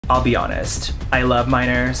I'll be honest. I love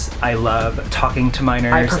minors. I love talking to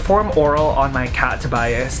minors. I perform oral on my cat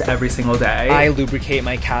Tobias every single day. I lubricate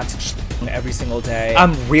my cat's every single day.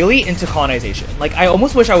 I'm really into colonization. Like, I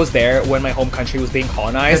almost wish I was there when my home country was being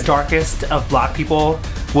colonized. The darkest of black people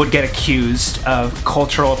would get accused of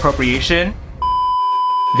cultural appropriation.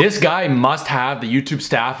 This guy must have the YouTube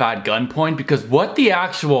staff at gunpoint, because what the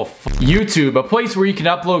actual YouTube, a place where you can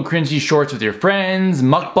upload cringy shorts with your friends,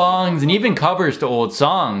 mukbangs, and even covers to old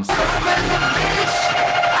songs. But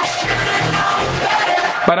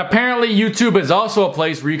apparently YouTube is also a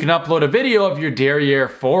place where you can upload a video of your derriere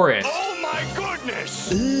forest. Oh my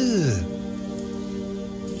goodness!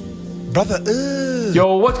 Brother,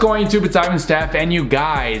 Yo, what's going YouTube? It's IvanSteff, and you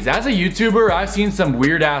guys, as a YouTuber, I've seen some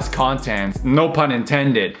weird ass content, no pun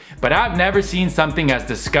intended, but I've never seen something as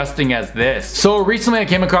disgusting as this. So recently I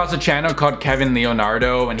came across a channel called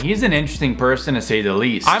Leonardo, and he's an interesting person to say the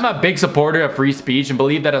least. I'm a big supporter of free speech and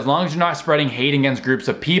believe that as long as you're not spreading hate against groups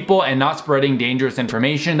of people and not spreading dangerous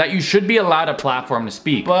information, that you should be allowed a platform to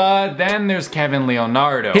speak. But then there's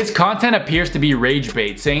Leonardo. His content appears to be rage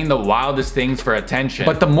bait, saying the wildest things for attention.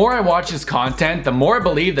 But the more I watch his content, the more I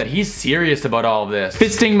believe that he's serious about all of this.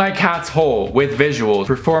 Fisting my cat's hole with visuals,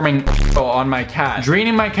 performing on my cat,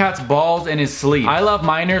 draining my cat's balls in his sleep. I love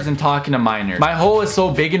minors and talking to minors. My hole is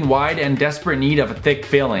so big and wide and desperate need of a thick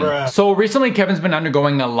filling. Bruh. So recently Kevin's been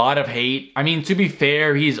undergoing a lot of hate. I mean, to be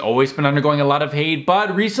fair, he's always been undergoing a lot of hate,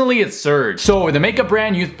 but recently it's surged. So the makeup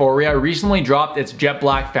brand Youthforia recently dropped its jet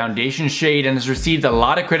black foundation shade and has received a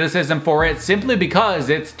lot of criticism for it simply because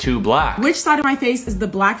it's too black. Which side of my face is the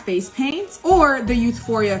black face paint or the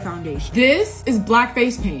Youthforia foundation? This is black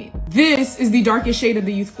face paint. This is the darkest shade of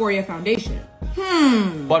the Youthforia foundation.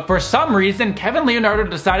 But for some reason, Leonardo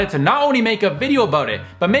decided to not only make a video about it,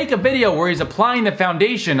 but make a video where he's applying the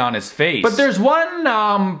foundation on his face. But there's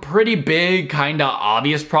one pretty big, kinda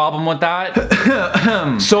obvious problem with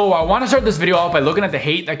that. So I want to start this video off by looking at the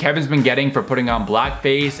hate that Kevin's been getting for putting on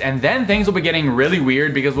blackface, and then things will be getting really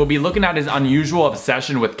weird because we'll be looking at his unusual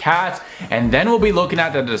obsession with cats, and then we'll be looking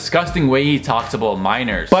at the disgusting way he talks about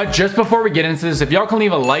minors. But just before we get into this, if y'all can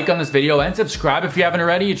leave a like on this video and subscribe if you haven't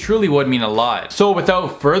already, it truly would mean a lot. So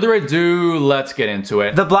without further ado, let's get into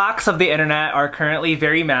it. The blacks of the internet are currently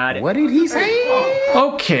very mad. what did he say?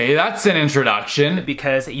 Okay, that's an introduction.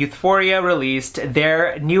 Because Youthforia released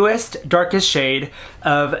their newest, darkest shade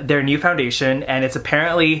of their new foundation, and it's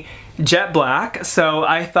apparently jet black. So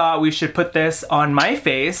I thought we should put this on my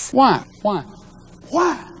face. Why?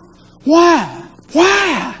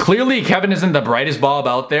 Clearly, Kevin isn't the brightest bulb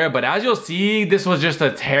out there, but as you'll see, this was just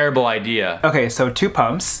a terrible idea. Okay, so 2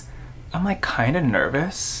 pumps. I'm like kind of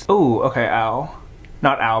nervous. Oh, okay, ow.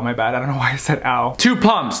 Not ow, my bad. I don't know why I said ow. 2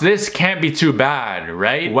 pumps, this can't be too bad,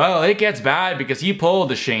 right? Well, it gets bad because he pulled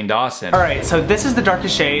the Shane Dawson. All right, so this is the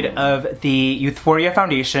darkest shade of the Youthforia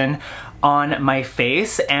foundation on my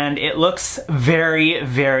face, and it looks very,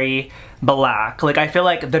 very black. Like, I feel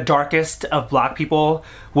like the darkest of black people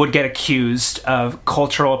would get accused of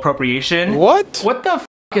cultural appropriation. What? What the f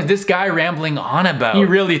is this guy rambling on about? He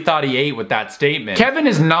really thought he ate with that statement. Kevin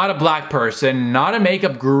is not a black person, not a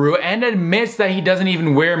makeup guru, and admits that he doesn't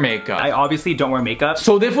even wear makeup. I obviously don't wear makeup.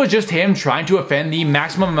 So this was just him trying to offend the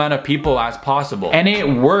maximum amount of people as possible. And it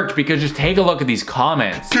worked, because just take a look at these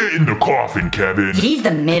comments. Get in the coffin, Kevin. He's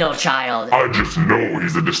the middle child. I just know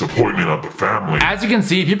he's a disappointment of the family. As you can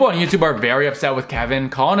see, people on YouTube are very upset with Kevin,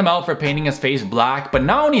 calling him out for painting his face black, but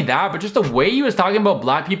not only that, but just the way he was talking about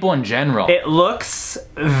black people in general. It looks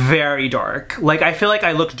very dark. Like, I feel like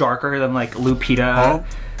I look darker than like Lupita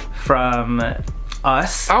from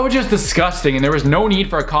Us. That was just disgusting, and there was no need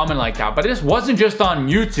for a comment like that. But this wasn't just on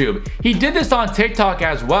YouTube. He did this on TikTok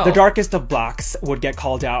as well. The darkest of blacks would get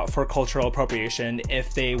called out for cultural appropriation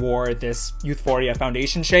if they wore this Youthforia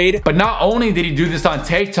foundation shade. But not only did he do this on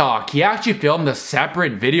TikTok, he actually filmed a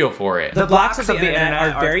separate video for it. The blacks of the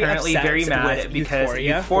internet are very mad because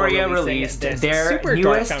Youthforia released their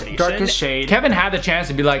newest, darkest shade. Kevin had the chance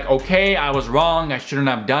to be like, okay, I was wrong, I shouldn't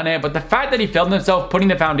have done it. But the fact that he filmed himself putting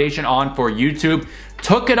the foundation on for YouTube,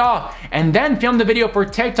 took it off, and then filmed the video for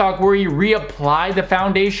TikTok where he reapplied the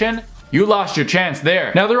foundation, you lost your chance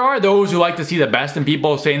there. Now, there are those who like to see the best in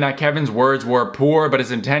people, saying that Kevin's words were poor but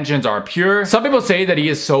his intentions are pure. Some people say that he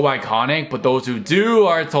is so iconic, but those who do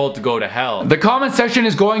are told to go to hell. The comment section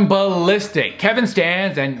is going ballistic. Kevin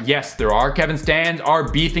stans, and yes, there are Kevin stans,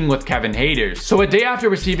 are beefing with Kevin haters. So a day after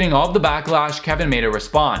receiving all of the backlash, Kevin made a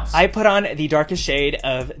response. I put on the darkest shade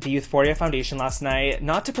of the Youthforia foundation last night,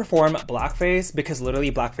 not to perform blackface, because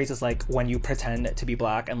literally blackface is like when you pretend to be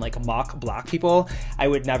black and like mock black people. I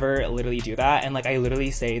would never literally do that, and like I literally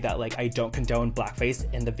say that like I don't condone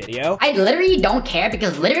blackface in the video. I literally don't care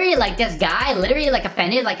because literally like this guy literally like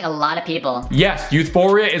offended like a lot of people. Yes,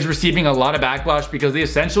 Youthforia is receiving a lot of backlash because they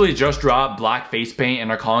essentially just dropped black face paint and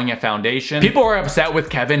are calling it foundation. People are upset with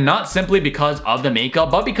Kevin not simply because of the makeup,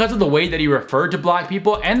 but because of the way that he referred to black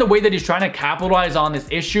people and the way that he's trying to capitalize on this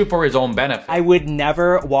issue for his own benefit. I would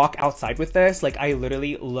never walk outside with this. Like I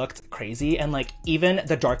literally looked crazy, and like even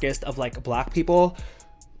the darkest of like black people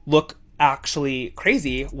look actually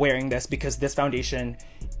crazy wearing this because this foundation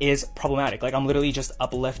is problematic. Like I'm literally just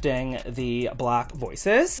uplifting the black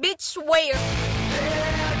voices. Bitch, where?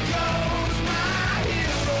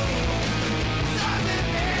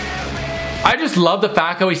 I just love the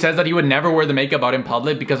fact how he says that he would never wear the makeup out in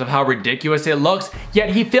public because of how ridiculous it looks, yet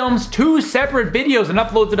he films 2 separate videos and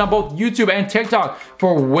uploads it on both YouTube and TikTok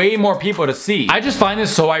for way more people to see. I just find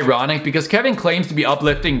this so ironic because Kevin claims to be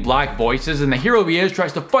uplifting black voices and the hero he is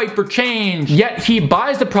tries to fight for change, yet he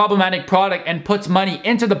buys the problematic product and puts money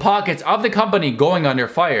into the pockets of the company going under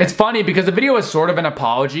fire. It's funny because the video is sort of an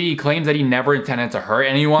apology. He claims that he never intended to hurt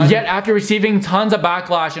anyone, yet after receiving tons of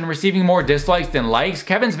backlash and receiving more dislikes than likes,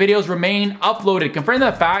 Kevin's videos remain uploaded, confirming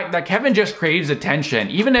the fact that Kevin just craves attention,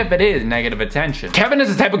 even if it is negative attention. Kevin is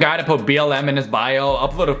the type of guy to put BLM in his bio,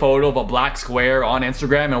 upload a photo of a black square on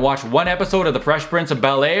Instagram, and watch 1 episode of The Fresh Prince of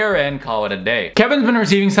Bel-Air and call it a day. Kevin's been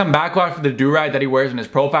receiving some backlash for the do-rag that he wears in his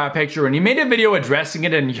profile picture, and he made a video addressing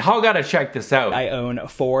it, and y'all gotta check this out. I own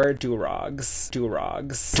 4 do-rags.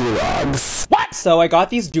 What? So I got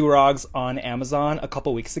these do-rags on Amazon a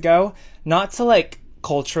couple weeks ago, not to like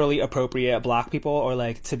culturally appropriate black people or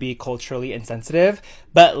like to be culturally insensitive,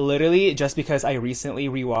 but literally just because I recently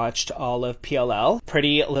rewatched all of PLL,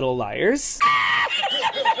 Pretty Little Liars.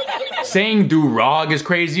 Saying do-rag is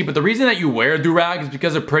crazy, but the reason that you wear do-rag is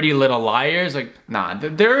because of Pretty Little Liars. Like, nah,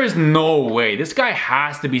 there is no way. This guy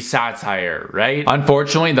has to be satire, right?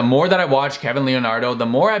 Unfortunately, the more that I watch Kevin Leonardo, the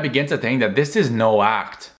more I begin to think that this is no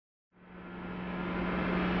act.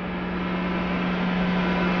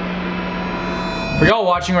 For y'all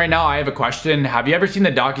watching right now, I have a question. Have you ever seen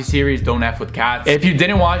the docuseries Don't F With Cats? If you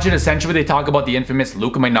didn't watch it, essentially they talk about the infamous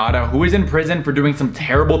Luca Mainata, who is in prison for doing some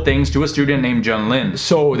terrible things to a student named Jun Lin.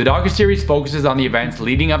 So the docuseries focuses on the events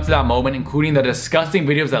leading up to that moment, including the disgusting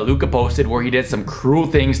videos that Luca posted where he did some cruel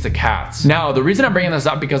things to cats. Now, the reason I'm bringing this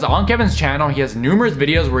up because on Kevin's channel, he has numerous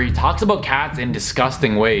videos where he talks about cats in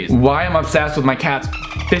disgusting ways. Why I'm obsessed with my cats,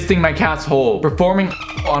 fisting my cat's hole, performing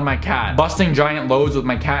on my cat, busting giant loads with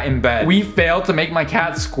my cat in bed. We failed to make my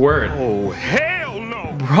cat squirt. Oh, hell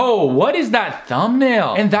no! Bro, what is that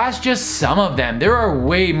thumbnail? And that's just some of them. There are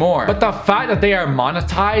way more. But the fact that they are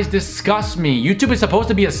monetized disgusts me. YouTube is supposed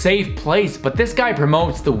to be a safe place, but this guy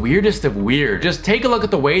promotes the weirdest of weird. Just take a look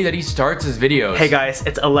at the way that he starts his videos. Hey guys,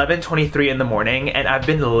 it's 11:23 in the morning and I've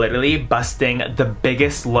been literally busting the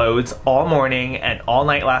biggest loads all morning and all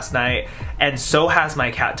night last night, and so has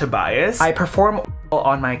my cat Tobias. I perform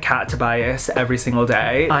on my cat Tobias every single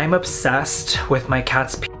day. I'm obsessed with my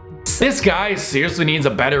cat's pee. This guy seriously needs a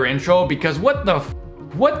better intro because what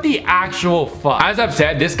the actual fuck? As I've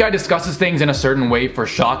said, this guy discusses things in a certain way for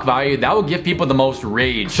shock value that will give people the most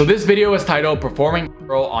rage. So this video is titled Performing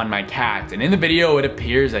Oral on My Cat, and in the video it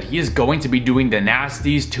appears that he is going to be doing the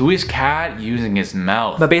nasties to his cat using his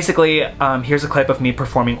mouth. But basically, here's a clip of me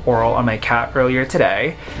performing oral on my cat earlier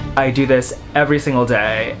today. I do this every single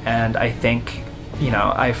day, and I think, you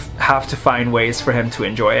know, I have to find ways for him to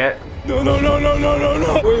enjoy it. No. Wait.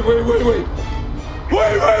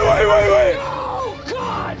 Oh,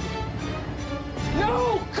 God!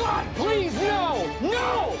 No, God, please, no!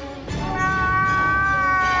 No!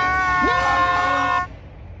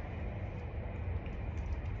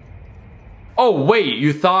 Oh wait,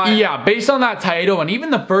 you thought? Yeah, based on that title and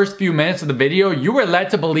even the first few minutes of the video, you were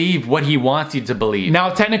led to believe what he wants you to believe.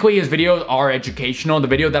 Now, technically his videos are educational. The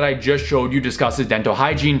video that I just showed you discusses dental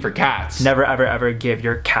hygiene for cats. Never ever give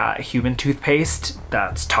your cat human toothpaste.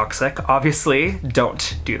 That's toxic, obviously.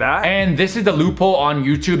 Don't do that. And this is the loophole on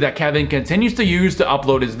YouTube that Kevin continues to use to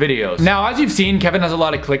upload his videos. Now, as you've seen, Kevin has a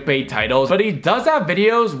lot of clickbait titles, but he does have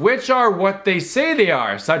videos which are what they say they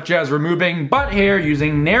are, such as removing butt hair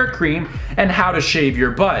using Nair cream and how to shave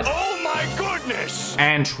your butt. Oh my goodness!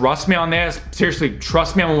 And trust me on this, seriously,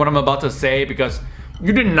 trust me on what I'm about to say, because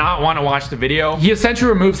You did not want to watch the video. He essentially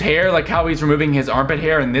removes hair like how he's removing his armpit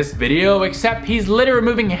hair in this video, except he's literally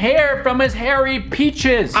removing hair from his hairy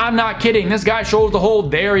peaches. I'm not kidding, this guy shows the whole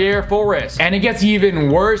derriere forest. And it gets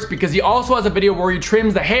even worse because he also has a video where he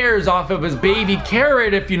trims the hairs off of his baby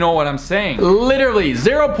carrot, if you know what I'm saying. Literally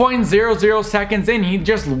 0.00 seconds in, he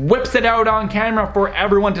just whips it out on camera for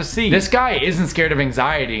everyone to see. This guy isn't scared of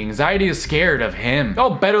anxiety. Anxiety is scared of him.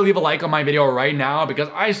 Y'all better leave a like on my video right now because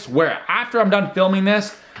I swear, after I'm done filming this,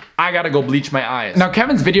 I gotta go bleach my eyes. Now,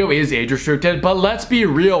 Kevin's video is age restricted, but let's be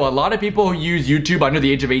real. A lot of people who use YouTube under the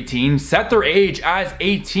age of 18 set their age as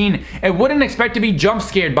 18 and wouldn't expect to be jump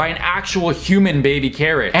scared by an actual human baby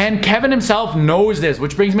carrot. And Kevin himself knows this,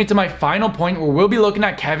 which brings me to my final point where we'll be looking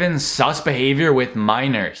at Kevin's sus behavior with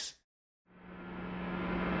minors.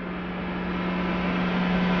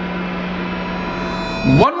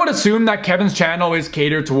 One would assume that Kevin's channel is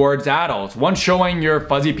catered towards adults. Once showing your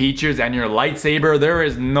fuzzy peaches and your lightsaber, there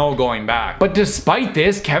is no going back. But despite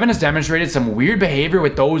this, Kevin has demonstrated some weird behavior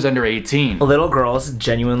with those under 18. Little girls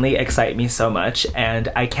genuinely excite me so much,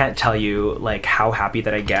 and I can't tell you like how happy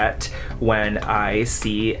that I get when I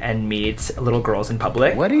see and meet little girls in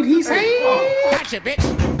public. What did he say? Gotcha, bitch.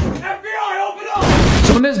 FBI, open up!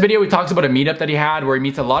 So in this video, he talks about a meetup that he had where he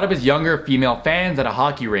meets a lot of his younger female fans at a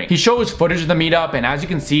hockey rink. He shows footage of the meetup, and as you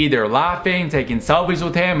can see, they're laughing, taking selfies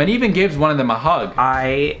with him, and even gives one of them a hug.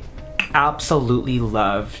 I absolutely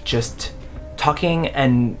love just talking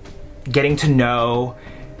and getting to know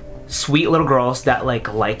sweet little girls that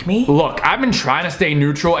like me. Look, I've been trying to stay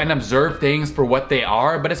neutral and observe things for what they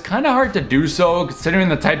are, but it's kind of hard to do so considering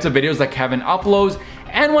the types of videos that Kevin uploads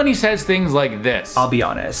and when he says things like this. I'll be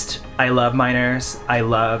honest, I love minors. I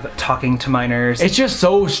love talking to minors. It's just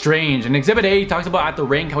so strange. In Exhibit A, he talks about at the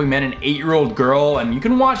rink how he met an 8-year-old girl, and you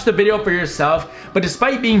can watch the video for yourself, but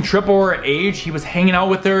despite being triple her age, he was hanging out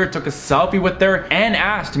with her, took a selfie with her, and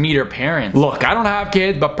asked to meet her parents. Look, I don't have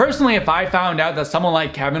kids, but personally, if I found out that someone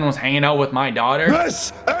like Kevin was hanging out with my daughter,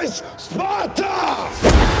 This is Sparta!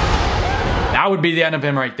 that would be the end of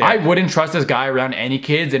him right there. I wouldn't trust this guy around any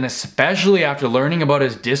kids, and especially after learning about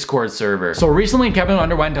his Discord server. So recently, Kevin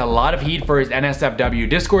underwent a lot of heat for his NSFW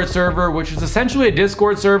Discord server, which is essentially a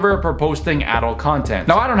Discord server for posting adult content.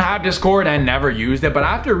 Now, I don't have Discord and never used it, but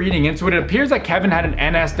after reading into it, it appears that Kevin had an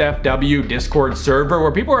NSFW Discord server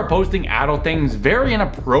where people are posting adult things, very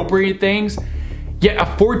inappropriate things, yet a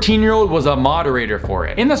 14-year-old was a moderator for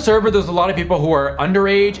it. In the server, there's a lot of people who are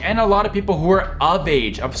underage and a lot of people who are of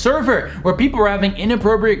age. A server where people are having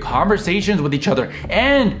inappropriate conversations with each other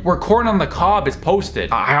and where corn on the cob is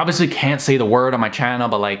posted. I obviously can't say the word on my channel,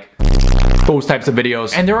 but like, those types of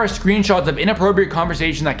videos. And there are screenshots of inappropriate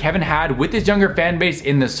conversation that Kevin had with his younger fan base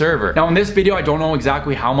in the server. Now in this video, I don't know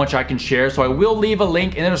exactly how much I can share, so I will leave a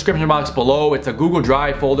link in the description box below. It's a Google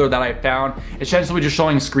Drive folder that I found. It's essentially just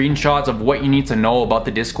showing screenshots of what you need to know about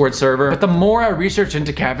the Discord server. But the more I research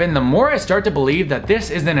into Kevin, the more I start to believe that this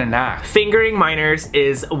isn't an act. Fingering minors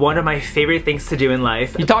is one of my favorite things to do in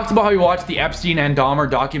life. He talks about how he watched the Epstein and Dahmer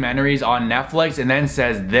documentaries on Netflix and then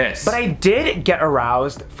says this. But I did get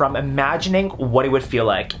aroused from imagining what it would feel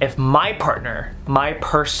like if my partner, my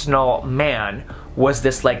personal man, was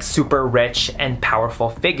this like super rich and powerful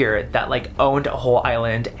figure that like owned a whole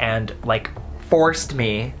island and like forced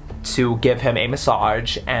me to give him a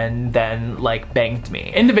massage and then like banged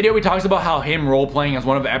me. In the video, he talks about how him role-playing as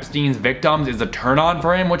one of Epstein's victims is a turn-on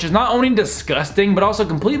for him, which is not only disgusting, but also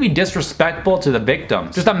completely disrespectful to the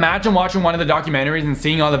victims. Just imagine watching one of the documentaries and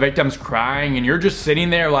seeing all the victims crying and you're just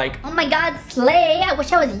sitting there like, oh my god, Slay, I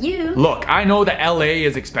wish I was you. Look, I know that LA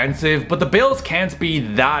is expensive, but the bills can't be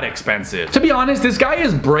that expensive. To be honest, this guy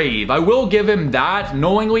is brave. I will give him that.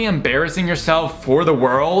 Knowingly embarrassing yourself for the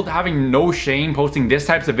world, having no shame posting this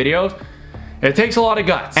types of videos, it takes a lot of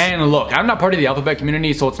guts. And look, I'm not part of the alphabet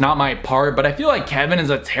community, so it's not my part, but I feel like Kevin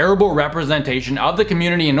is a terrible representation of the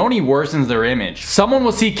community and only worsens their image. Someone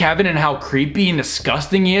will see Kevin and how creepy and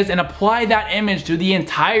disgusting he is and apply that image to the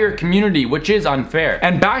entire community, which is unfair.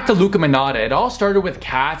 And back to Luca Manata, it all started with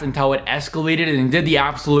cats until it escalated and did the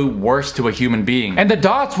absolute worst to a human being. And the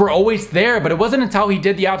dots were always there, but it wasn't until he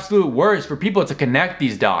did the absolute worst for people to connect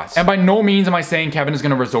these dots. And by no means am I saying Kevin is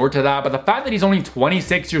gonna resort to that, but the fact that he's only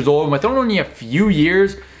 26 years old and with only a few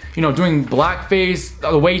years, you know, doing blackface,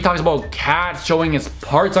 the way he talks about cats, showing his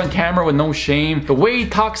parts on camera with no shame, the way he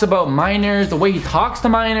talks about minors, the way he talks to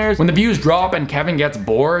minors. When the views drop and Kevin gets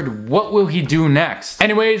bored, what will he do next?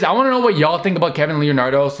 Anyways, I want to know what y'all think about Kevin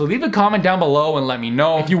Leonardo, so leave a comment down below and let me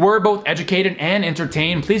know. If you were both educated and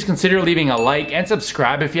entertained, please consider leaving a like and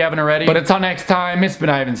subscribe if you haven't already. But until next time, it's been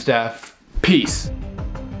IvanSteff. Peace.